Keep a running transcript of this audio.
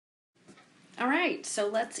All right, so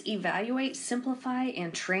let's evaluate, simplify,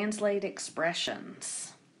 and translate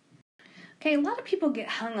expressions. Okay, a lot of people get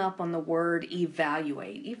hung up on the word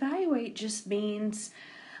evaluate. Evaluate just means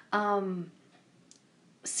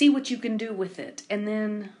see what you can do with it and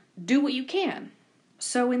then do what you can.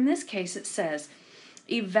 So in this case it says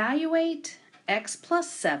evaluate x plus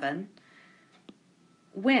 7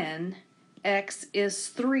 when x is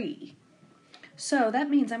 3. So that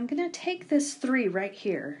means I'm going to take this 3 right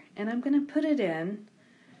here and I'm going to put it in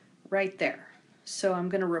right there. So I'm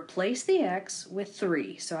going to replace the x with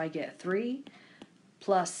 3. So I get 3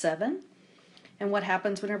 plus 7. And what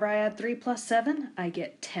happens whenever I add 3 plus 7? I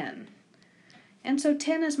get 10. And so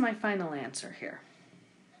 10 is my final answer here.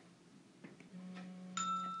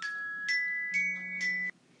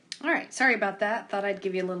 All right, sorry about that. Thought I'd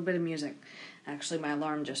give you a little bit of music. Actually, my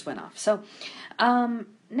alarm just went off. So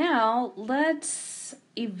now let's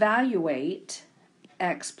evaluate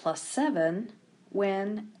x plus 7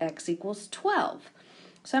 when x equals 12.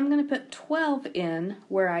 So I'm going to put 12 in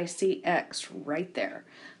where I see x right there.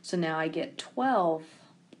 So now I get 12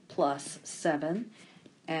 plus 7,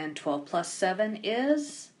 and 12 plus 7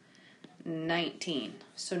 is 19.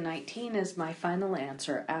 So 19 is my final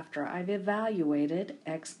answer after I've evaluated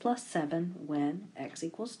x plus 7 when x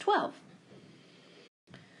equals 12.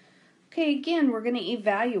 Okay, again, we're going to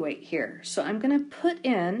evaluate here. So I'm going to put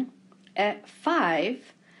in at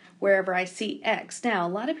 5 wherever I see x. Now, a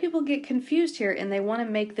lot of people get confused here and they want to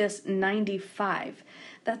make this 95.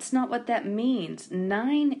 That's not what that means.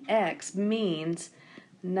 9x means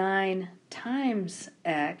 9 times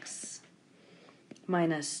x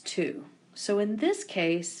minus 2. So in this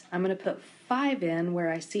case, I'm going to put 5 in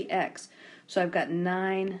where I see x. So I've got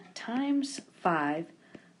 9 times 5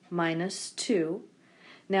 minus 2.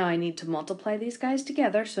 Now I need to multiply these guys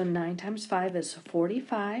together, so 9 times 5 is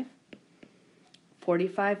 45.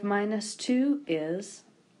 45 minus 2 is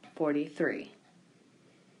 43.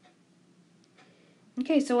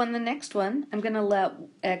 Okay, so on the next one, I'm going to let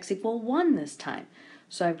x equal 1 this time.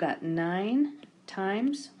 So I've got 9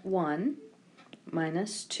 times 1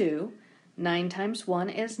 minus 2. 9 times 1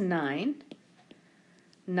 is 9.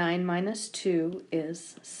 9 minus 2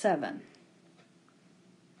 is 7.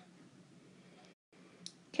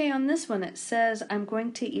 Okay, on this one it says I'm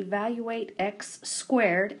going to evaluate x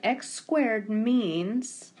squared. X squared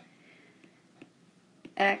means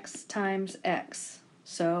x times x.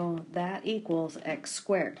 So that equals x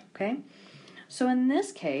squared, okay? So in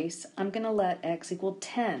this case, I'm going to let x equal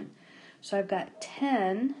 10. So I've got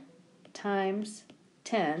 10 times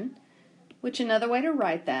 10, which another way to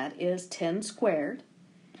write that is 10 squared.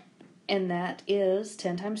 And that is,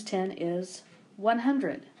 10 times 10 is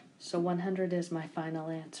 100. So 100 is my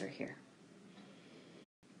final answer here.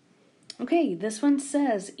 Okay, this one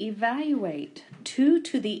says evaluate 2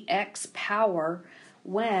 to the x power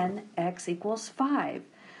when x equals 5.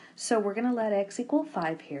 So we're going to let x equal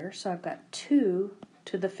 5 here. So I've got 2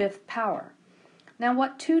 to the 5th power. Now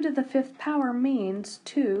what 2 to the 5th power means,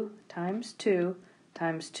 2 times 2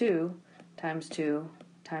 times 2 times 2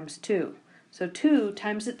 times 2. So 2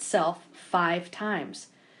 times itself 5 times.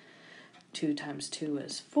 2 times 2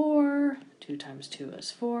 is 4, 2 times 2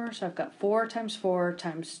 is 4, so I've got 4 times 4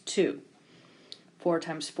 times 2. 4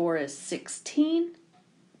 times 4 is 16,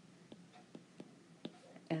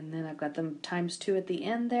 and then I've got them times 2 at the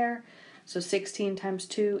end there, so 16 times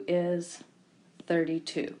 2 is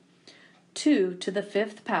 32. 2 to the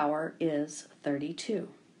 5th power is 32.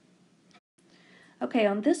 Okay,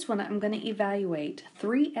 on this one I'm going to evaluate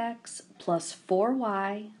 3x plus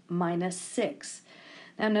 4y minus 6.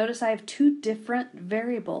 Now notice I have 2 different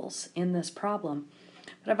variables in this problem,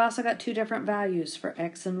 but I've also got 2 different values for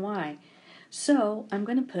x and y. So I'm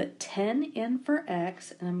going to put 10 in for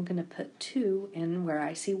x and I'm going to put 2 in where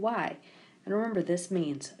I see y. And remember, this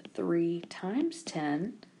means 3 times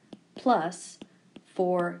 10 plus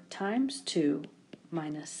 4 times 2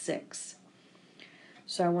 minus 6.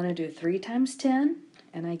 So I want to do 3 times 10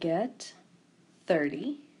 and I get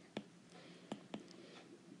 30.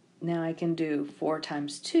 Now I can do 4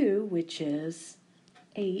 times 2, which is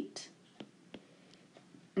 8.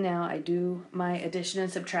 Now I do my addition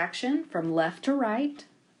and subtraction from left to right.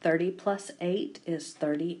 30 plus 8 is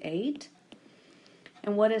 38.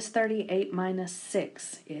 And what is 38 minus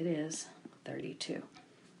 6? It is 32.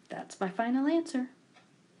 That's my final answer.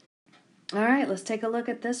 All right, let's take a look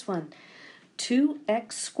at this one.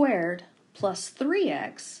 2x squared plus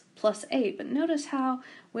 3x plus 8. But notice how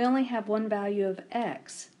we only have one value of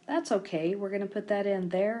x. That's okay. We're going to put that in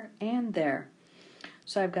there and there.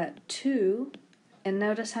 So I've got 2, and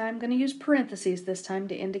notice how I'm going to use parentheses this time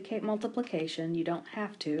to indicate multiplication. You don't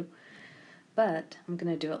have to, but I'm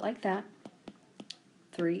going to do it like that.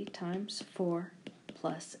 3 times 4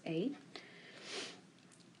 plus 8.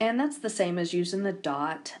 And that's the same as using the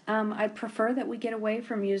dot. I'd prefer that we get away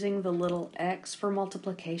from using the little x for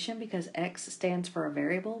multiplication because x stands for a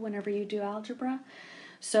variable whenever you do algebra.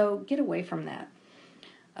 So get away from that.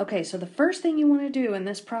 Okay, so the first thing you want to do in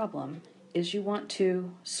this problem is you want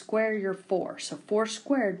to square your 4. So 4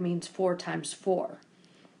 squared means 4 times 4.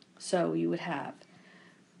 So you would have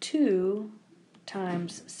 2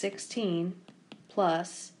 times 16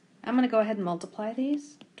 plus, I'm going to go ahead and multiply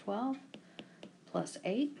these, 12 plus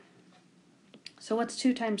 8. So what's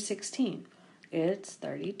 2 times 16? It's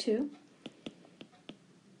 32.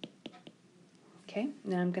 Okay,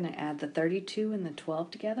 now I'm going to add the 32 and the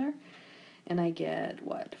 12 together, and I get,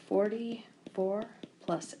 what, 44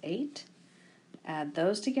 plus 8. Add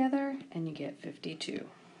those together, and you get 52.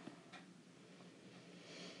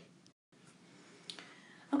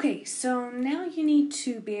 Okay, so now you need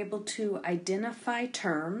to be able to identify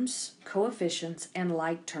terms, coefficients, and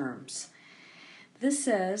like terms. This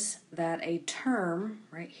says that a term,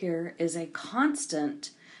 right here, is a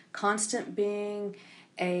constant being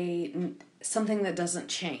something that doesn't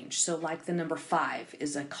change. So like the number 5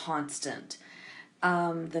 is a constant.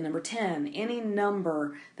 The number 10, any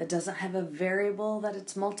number that doesn't have a variable that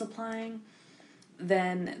it's multiplying,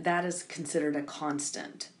 then that is considered a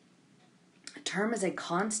constant. A term is a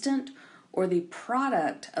constant or the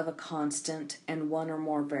product of a constant and one or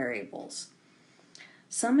more variables.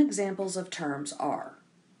 Some examples of terms are,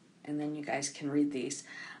 and then you guys can read these.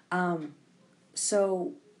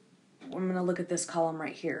 So I'm going to look at this column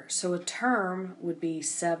right here. So a term would be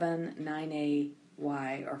 7, 9ay,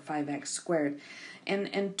 or 5x squared.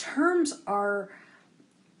 And terms are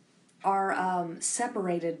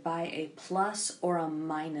separated by a plus or a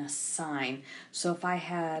minus sign. So if I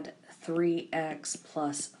had 3x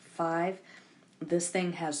plus 5, this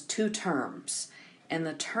thing has two terms. And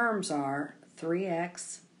the terms are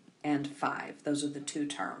 3x and 5. Those are the two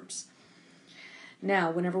terms.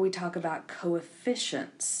 Now, whenever we talk about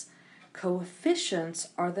coefficients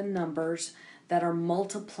are the numbers that are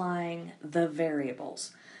multiplying the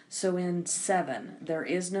variables. So in 7, there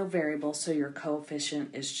is no variable, so your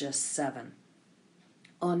coefficient is just 7.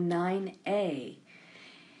 On 9a,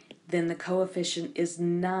 then the coefficient is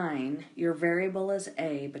 9. Your variable is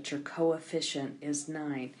a, but your coefficient is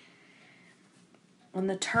 9. On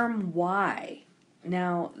the term y,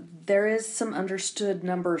 now there is some understood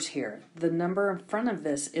numbers here. The number in front of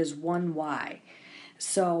this is 1y.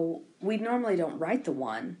 So we normally don't write the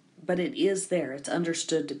 1, but it is there. It's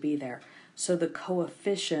understood to be there. So the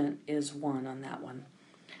coefficient is 1 on that one.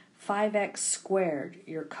 5x squared,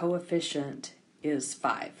 your coefficient is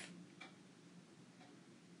 5.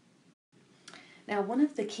 Now, one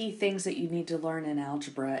of the key things that you need to learn in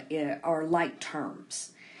algebra are like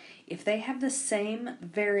terms. If they have the same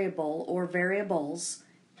variable or variables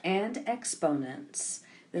and exponents,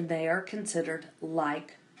 then they are considered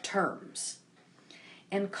like terms.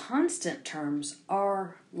 And constant terms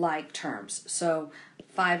are like terms. So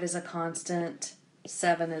 5 is a constant,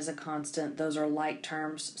 7 is a constant. Those are like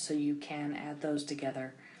terms, so you can add those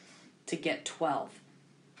together to get 12.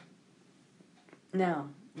 Now,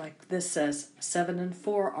 like this says, 7 and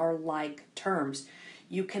 4 are like terms.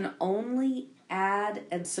 You can only add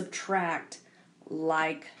and subtract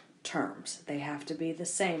like terms. They have to be the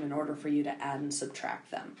same in order for you to add and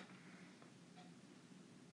subtract them.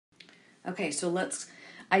 Okay, so let's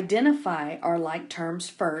identify our like terms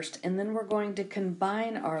first, and then we're going to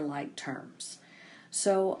combine our like terms.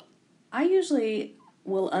 So I usually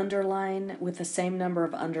will underline with the same number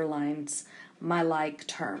of underlines my like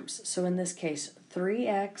terms. So in this case,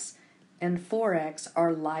 3x and 4x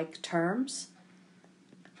are like terms.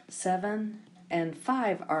 7 and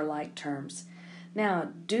 5 are like terms. Now,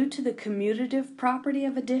 due to the commutative property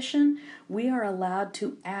of addition, we are allowed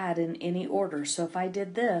to add in any order. So if I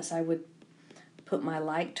did this, I would put my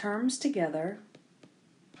like terms together,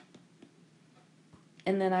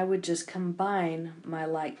 and then I would just combine my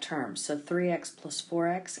like terms. So 3x plus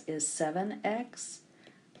 4x is 7x,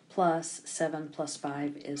 plus 7 plus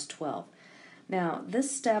 5 is 12. Now,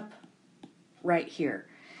 this step right here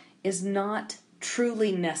is not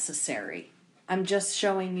truly necessary. I'm just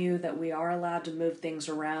showing you that we are allowed to move things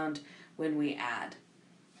around when we add.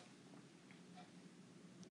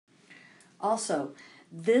 Also,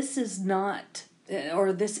 this is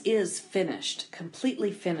finished,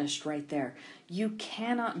 completely finished right there. You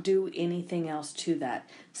cannot do anything else to that.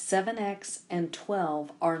 7x and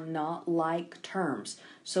 12 are not like terms,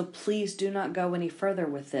 so please do not go any further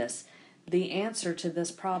with this. The answer to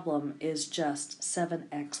this problem is just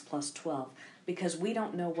 7x plus 12, because we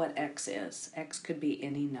don't know what x is. X could be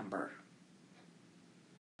any number.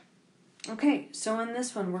 Okay, so in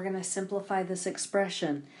this one, we're going to simplify this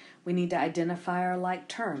expression. We need to identify our like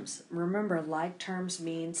terms. Remember, like terms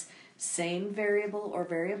means same variable or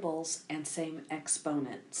variables and same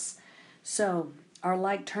exponents. So our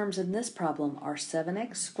like terms in this problem are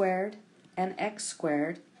 7x squared and x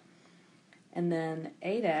squared, and then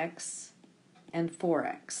 8x and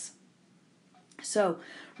 4x. So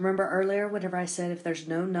remember earlier whenever I said if there's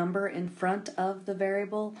no number in front of the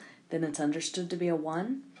variable, then it's understood to be a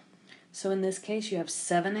 1. So in this case, you have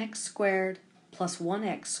 7x squared plus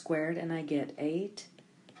 1x squared, and I get 8x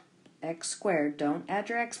squared. Don't add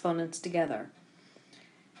your exponents together.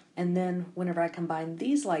 And then whenever I combine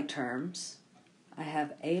these like terms, I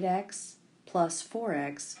have 8x plus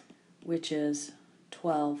 4x, which is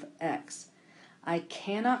 12x. I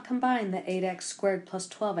cannot combine the 8x squared plus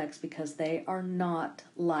 12x because they are not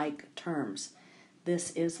like terms.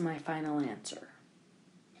 This is my final answer.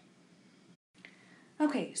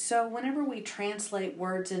 Okay, so whenever we translate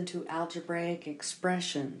words into algebraic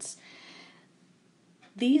expressions,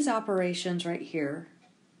 these operations right here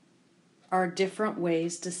are different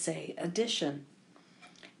ways to say addition.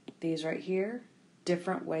 These right here,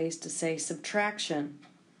 different ways to say subtraction.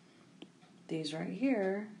 These right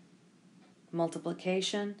here,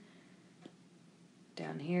 multiplication.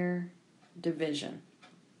 Down here, division.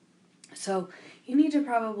 So you need to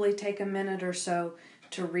probably take a minute or so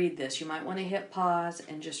to read this. You might want to hit pause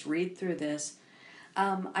and just read through this.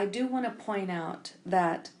 I do want to point out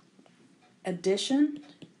that addition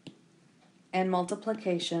and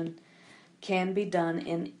multiplication can be done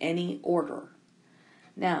in any order.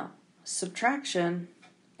 Now, subtraction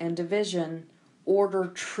and division, order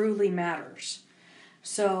truly matters.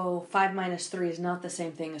 So 5 minus 3 is not the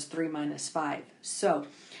same thing as 3 minus 5. So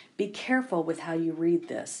be careful with how you read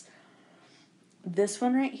this. This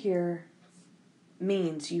one right here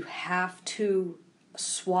means you have to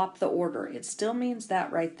swap the order. It still means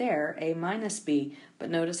that right there, A minus B,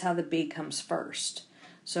 but notice how the B comes first.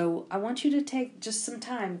 So I want you to take just some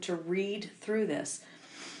time to read through this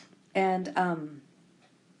and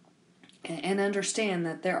understand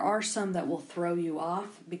that there are some that will throw you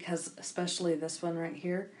off, because especially this one right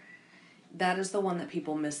here, that is the one that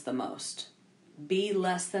people miss the most. B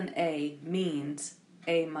less than A means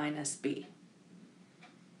A minus B.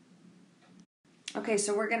 Okay,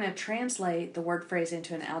 so we're going to translate the word phrase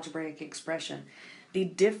into an algebraic expression. The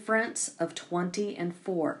difference of 20 and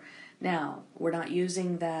 4. Now, we're not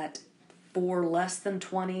using that 4 less than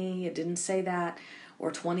 20, it didn't say that,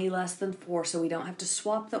 or 20 less than 4, so we don't have to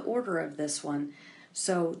swap the order of this one.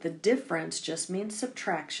 So the difference just means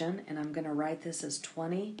subtraction, and I'm going to write this as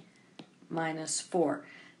 20 minus 4.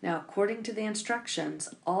 Now, according to the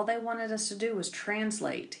instructions, all they wanted us to do was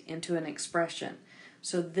translate into an expression.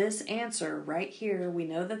 So this answer right here, we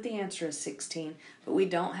know that the answer is 16, but we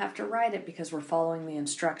don't have to write it because we're following the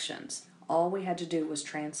instructions. All we had to do was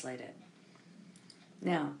translate it.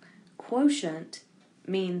 Now, quotient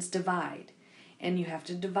means divide, and you have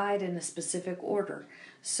to divide in a specific order.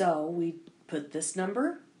 So we put this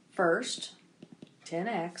number first,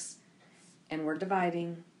 10x, and we're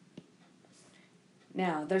dividing.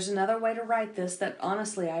 Now, there's another way to write this that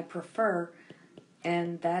honestly I prefer,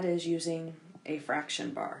 and that is using a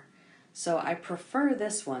fraction bar. So I prefer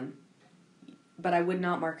this one, but I would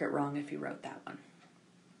not mark it wrong if you wrote that one.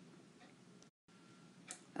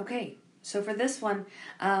 Okay, so for this one,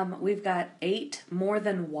 we've got 8 more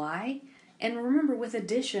than y, and remember with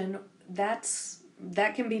addition, that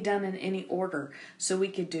can be done in any order. So we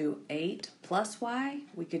could do 8 plus y,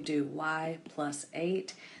 we could do y plus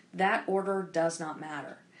 8. That order does not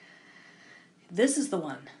matter. This is the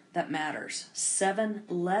one that matters. 7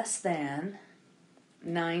 less than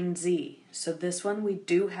 9z. So this one we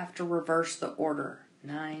do have to reverse the order.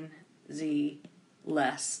 9z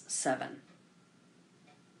less 7.